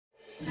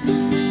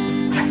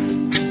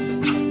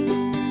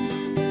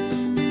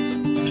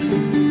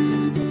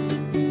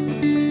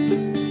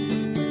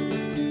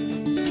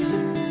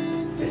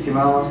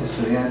Estimados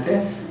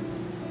estudiantes,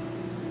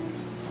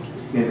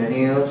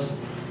 bienvenidos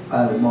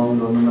al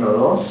módulo número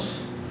 2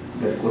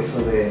 del curso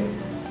de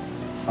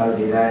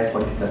Habilidades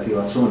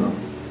Cuantitativas 1.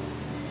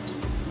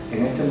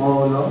 En este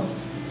módulo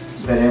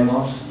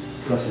veremos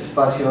los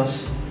espacios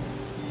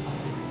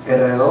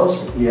R2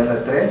 y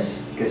R3,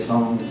 que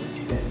son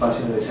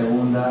espacios de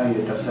segunda y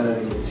de tercera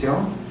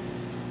dimensión,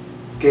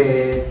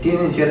 que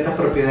tienen ciertas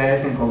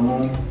propiedades en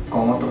común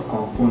con otros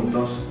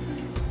conjuntos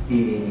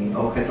y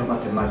objetos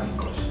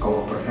matemáticos, como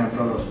por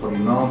ejemplo los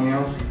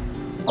polinomios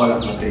o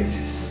las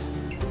matrices.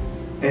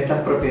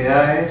 Estas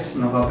propiedades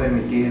nos van a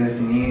permitir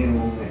definir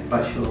un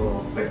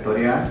espacio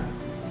vectorial,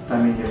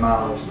 también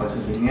llamado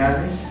espacios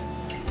lineales.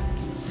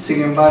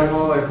 Sin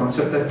embargo, el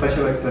concepto de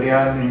espacio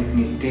vectorial en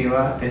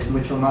definitiva es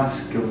mucho más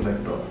que un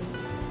vector.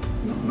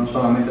 No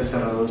solamente se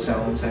reduce a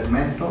un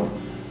segmento,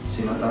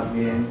 sino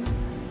también,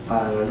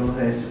 a la luz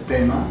de este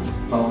tema,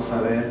 vamos a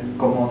ver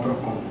cómo otros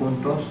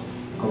conjuntos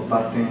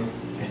comparten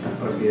estas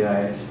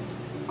propiedades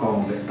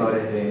con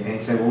vectores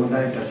en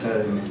segunda y tercera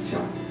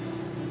dimensión.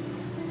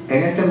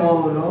 En este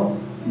módulo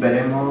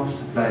veremos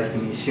la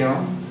definición,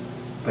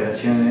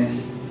 operaciones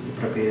y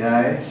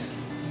propiedades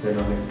de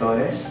los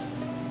vectores,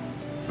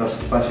 los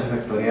espacios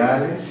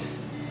vectoriales,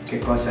 qué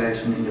cosa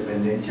es una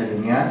independencia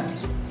lineal,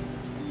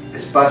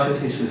 espacios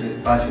y sus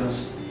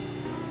espacios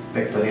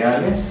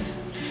vectoriales,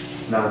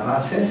 las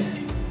bases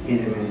y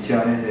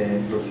dimensiones de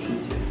los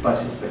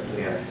subespacios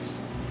vectoriales.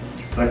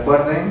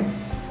 Recuerden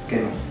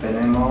que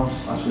tenemos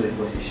a su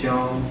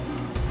disposición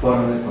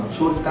foros de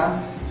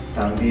consulta,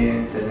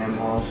 también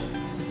tenemos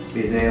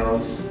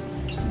videos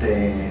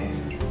de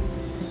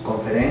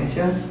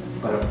conferencias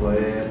para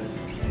poder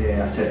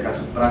hacer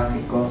casos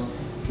prácticos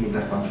y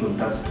las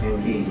consultas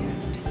en línea,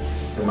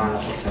 semana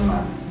por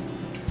semana,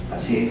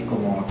 así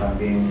como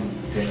también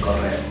el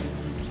correo.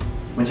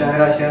 Muchas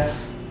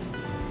gracias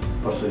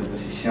por su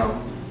disposición.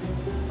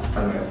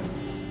 Hasta luego.